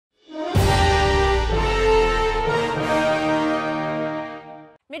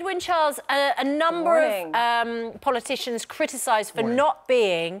Midwin, Charles, a number of politicians criticised for not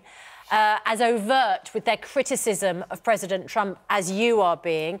being as overt with their criticism of President Trump as you are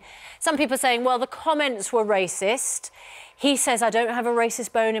being. Some people saying, well, the comments were racist. He says, I don't have a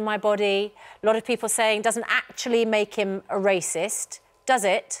racist bone in my body. A lot of people saying doesn't actually make him a racist. Does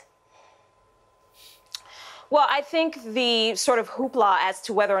it? Well, I think the sort of hoopla as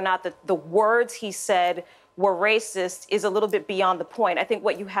to whether or not the words he said were racist is a little bit beyond the point. I think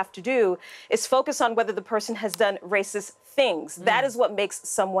what you have to do is focus on whether the person has done racist things. That is what makes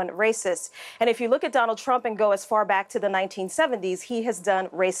someone racist. And if you look at Donald Trump and go as far back to the 1970s, he has done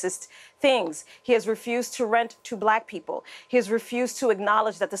racist things. He has refused to rent to black people. He has refused to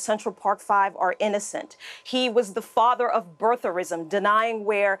acknowledge that the Central Park Five are innocent. He was the father of birtherism, denying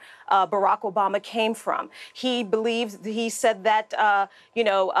where Barack Obama came from. He said that,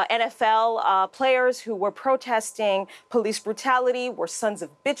 NFL players who were protesting police brutality were sons of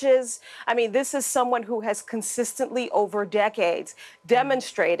bitches. I mean, this is someone who has consistently over decades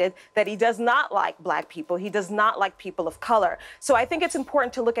demonstrated that he does not like black people. He does not like people of color. So I think it's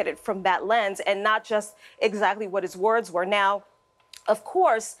important to look at it from that lens and not just exactly what his words were. Now, of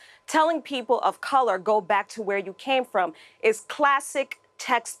course, telling people of color go back to where you came from is classic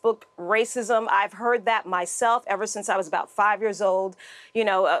textbook racism. I've heard that myself ever since I was about 5 years old. You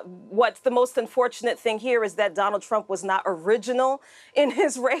know, what's the most unfortunate thing here is that Donald Trump was not original in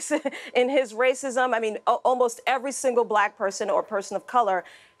his racism. I mean, almost every single black person or person of color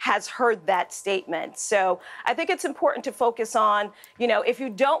has heard that statement. So I think it's important to focus on, you know, if you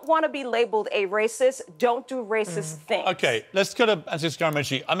don't want to be labeled a racist, don't do racist things. OK, let's go to Anthony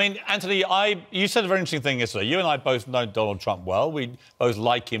Scaramucci. I mean, Anthony, you said a very interesting thing yesterday. You and I both know Donald Trump well. We both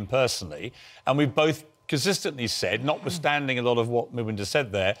like him personally. And we've both consistently said, notwithstanding a lot of what Midwin just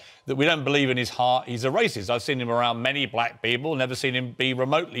said there, that we don't believe in his heart he's a racist. I've seen him around many black people, never seen him be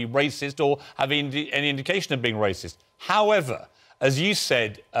remotely racist or have any indication of being racist. However, as you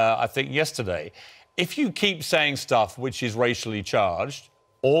said, I think yesterday, if you keep saying stuff which is racially charged,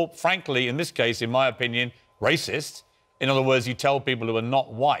 or frankly, in this case, in my opinion, racist, in other words, you tell people who are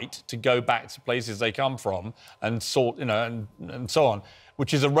not white to go back to places they come from and sort, you know, and so on,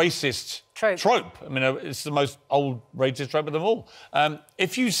 which is a racist trope. I mean, it's the most old racist trope of them all.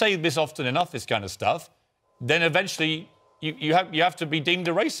 If you say this often enough, this kind of stuff, then eventually you have to be deemed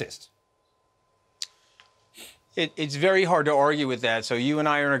a racist. It's very hard to argue with that. So you and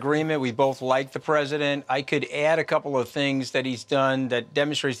I are in agreement. We both like the president. I could add a couple of things that he's done that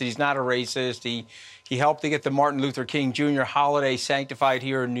demonstrates that he's not a racist. He helped to get the Martin Luther King Jr. holiday sanctified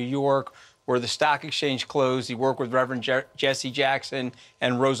here in New York, where the stock exchange closed. He worked with Reverend Jesse Jackson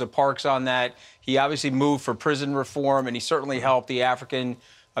and Rosa Parks on that. He obviously moved for prison reform, and he certainly helped the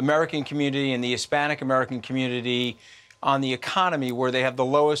African-American community and the Hispanic-American community on the economy, where they have the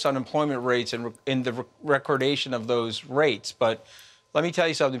lowest unemployment rates and in the recordation of those rates. But let me tell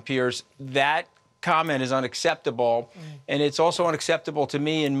you something, Piers, that comment is unacceptable. And it's also unacceptable to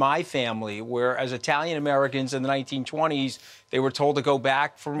me and my family, where as Italian Americans in the 1920s, they were told to go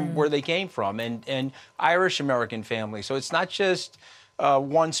back from where they came from, and Irish American families. So it's not just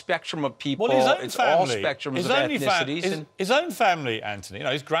one spectrum of people. Well, it's all spectrums of ethnicities. His own family, Anthony, you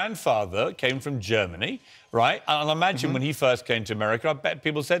know, his grandfather came from Germany, right? And I imagine when he first came to America, I bet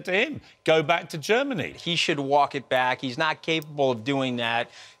people said to him, go back to Germany. He should walk it back. He's not capable of doing that.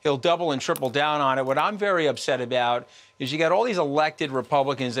 He'll double and triple down on it. What I'm very upset about is you got all these elected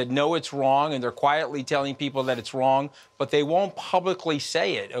Republicans that know it's wrong, and they're quietly telling people that it's wrong, but they won't publicly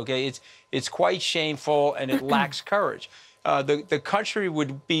say it, OK? It's quite shameful, and it lacks courage. The country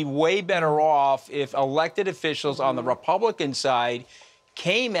would be way better off if elected officials on the Republican side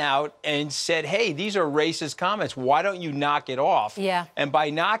came out and said, hey, these are racist comments. Why don't you knock it off? Yeah. And by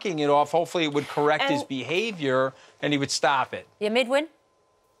knocking it off, hopefully it would correct his behavior and he would stop it. Yeah, Midwin?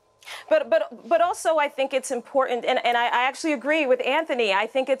 But also I think it's important, and I actually agree with Anthony. I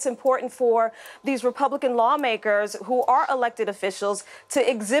think it's important for these Republican lawmakers who are elected officials to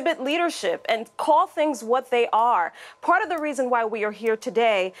exhibit leadership and call things what they are. Part of the reason why we are here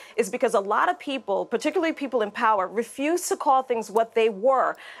today is because a lot of people, particularly people in power, refuse to call things what they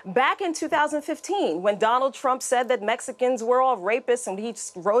were. Back in 2015, when Donald Trump said that Mexicans were all rapists, and he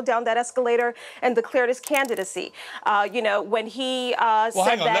just rode down that escalator and declared his candidacy, you know, when he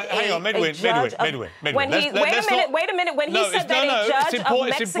said that hang on, Midwin. Wait a minute. When he said that a judge of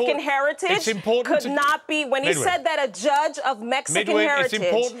Mexican heritage could not be, when he said that a judge of Mexican heritage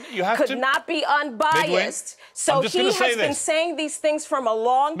could not be unbiased. So he has been saying these things from a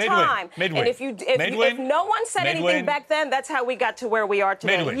long time. And if no one said anything back then, that's how we got to where we are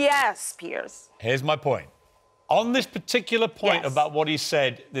today. Yes, Piers. Here's my point. On this particular point about what he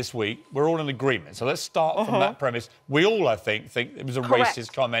said this week, we're all in agreement. So let's start from that premise. We all, I think it was a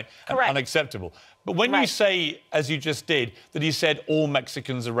racist comment and unacceptable. But when you say, as you just did, that he said all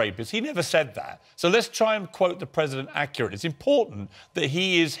Mexicans are rapists, he never said that. So let's try and quote the president accurately. It's important that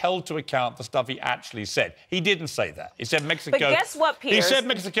he is held to account for stuff he actually said. He didn't say that. He said Mexico... But guess what, Piers? He said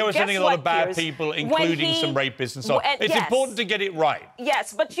Mexico is sending a lot of bad people, including some rapists and so on. It's important to get it right.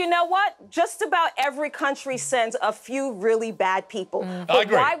 Yes, but you know what? Just about every country sends a few really bad people. But I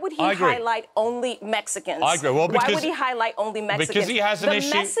agree. why would he highlight only Mexicans? I agree. Well, because, why would he highlight only Mexicans? Because he has an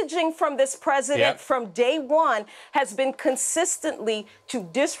issue... The messaging from this president from day one has been consistently to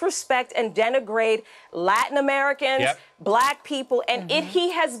disrespect and denigrate Latin Americans, black people, and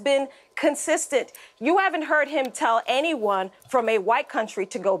he has been consistent. You haven't heard him tell anyone from a white country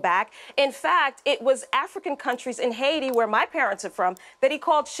to go back. In fact, it was African countries in Haiti, where my parents are from, that he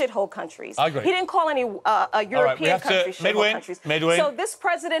called shithole countries. I agree. He didn't call any European countries shithole countries. Midwin. So this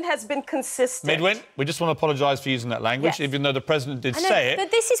president has been consistent. Midwin, we just want to apologise for using that language, even though the president did say it.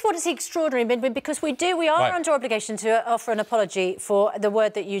 But this is what is extraordinary, Midwin, because we are under obligation to offer an apology for the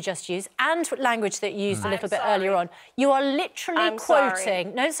word that you just used and language that you used a little bit earlier on. You are literally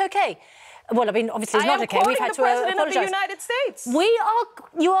quoting... No, it's OK. Well, I mean, obviously it's not OK. We've had to apologise. I am quoting the President of the United States.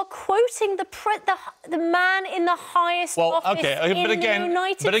 You are quoting the man in the highest office in the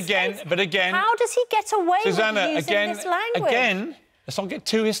United States. But again... How does he get away with using this language? Again, let's not get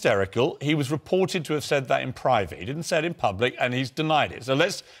too hysterical. He was reported to have said that in private. He didn't say it in public, and he's denied it. So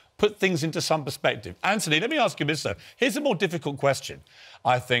let's put things into some perspective. Anthony, let me ask you this, though. Here's a more difficult question,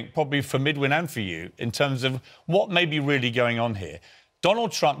 I think, probably for Midwin and for you, in terms of what may be really going on here.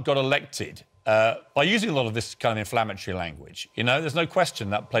 Donald Trump got elected by using a lot of this kind of inflammatory language. You know, there's no question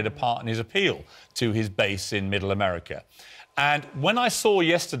that played a part in his appeal to his base in Middle America. And when I saw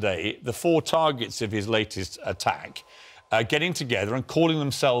yesterday the 4 targets of his latest attack getting together and calling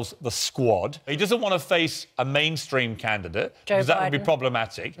themselves the Squad, he doesn't want to face a mainstream candidate because that would be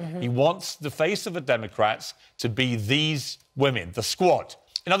problematic. He wants the face of the Democrats to be these women, the Squad.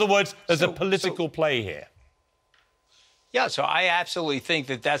 In other words, there's a political play here. Yeah, so I absolutely think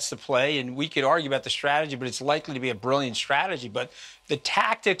that that's the play, and we could argue about the strategy, but it's likely to be a brilliant strategy. But the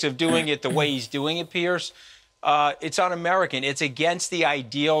tactics of doing it the way he's doing it, Piers, it's un-American. It's against the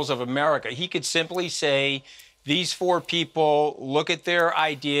ideals of America. He could simply say, these 4 people, look at their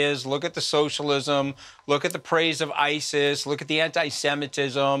ideas, look at the socialism, look at the praise of ISIS, look at the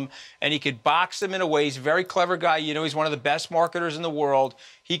anti-Semitism, and he could box them in a way. He's a very clever guy. You know, he's one of the best marketers in the world.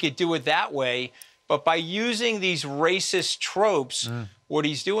 He could do it that way. But by using these racist tropes, what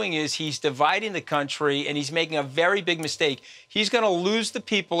he's doing is he's dividing the country, and he's making a very big mistake. He's going to lose the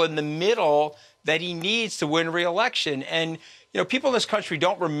people in the middle that he needs to win re-election. And, you know, people in this country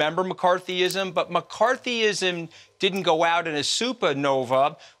don't remember McCarthyism, but McCarthyism didn't go out in a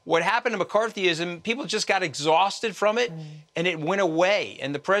supernova. What happened to McCarthyism, people just got exhausted from it, and it went away.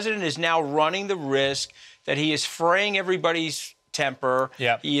 And the president is now running the risk that he is fraying everybody's temper.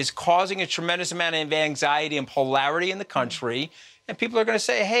 He is causing a tremendous amount of anxiety and polarity in the country. And people are going to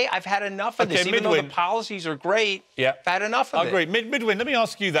say, hey, I've had enough of this. Even though the policies are great, I've had enough of it. I agree. Midwin, let me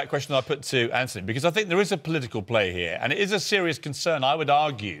ask you that question I put to Anthony, because I think there is a political play here, and it is a serious concern, I would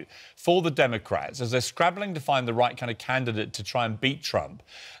argue, for the Democrats, as they're scrabbling to find the right kind of candidate to try and beat Trump,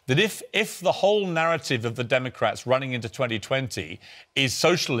 that if the whole narrative of the Democrats running into 2020 is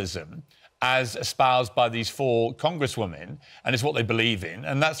socialism, as espoused by these 4 congresswomen, and it's what they believe in,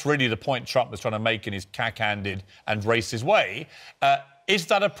 and that's really the point Trump was trying to make in his cack-handed and racist way, is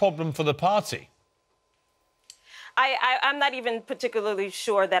that a problem for the party? I'm not even particularly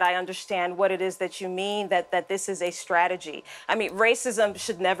sure that I understand what it is that you mean, that this is a strategy. I mean, racism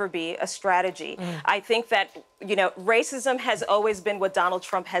should never be a strategy. I think that, you know, racism has always been what Donald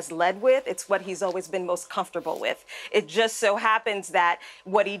Trump has led with. It's what he's always been most comfortable with. It just so happens that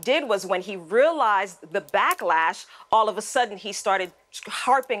what he did was when he realized the backlash, all of a sudden he started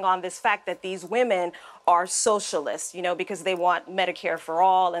harping on this fact that these women are socialists, you know, because they want Medicare for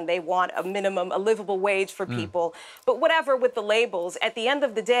all and they want a livable wage for people. But whatever with the labels, at the end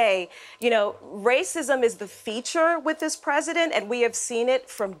of the day, you know, racism is the feature with this president, and we have seen it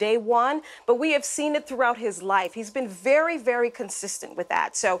from day one, but we have seen it throughout his life. He's been very, very consistent with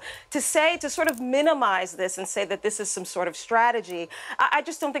that. So to sort of minimize this and say that this is some sort of strategy, I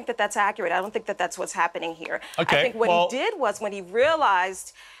just don't think that that's accurate. I don't think that that's what's happening here. I think what he did was when he realized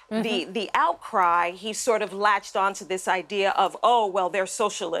realized the outcry, he sort of latched onto this idea of, oh, well, they're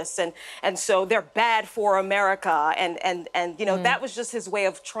socialists and so they're bad for America. And you know, that was just his way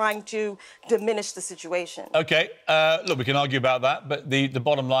of trying to diminish the situation. OK, look, we can argue about that, but the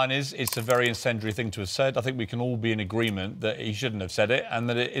bottom line is it's a very incendiary thing to have said. I think we can all be in agreement that he shouldn't have said it and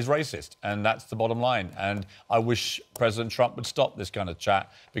that it is racist. And that's the bottom line. And I wish President Trump would stop this kind of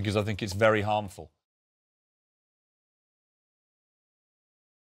chat because I think it's very harmful.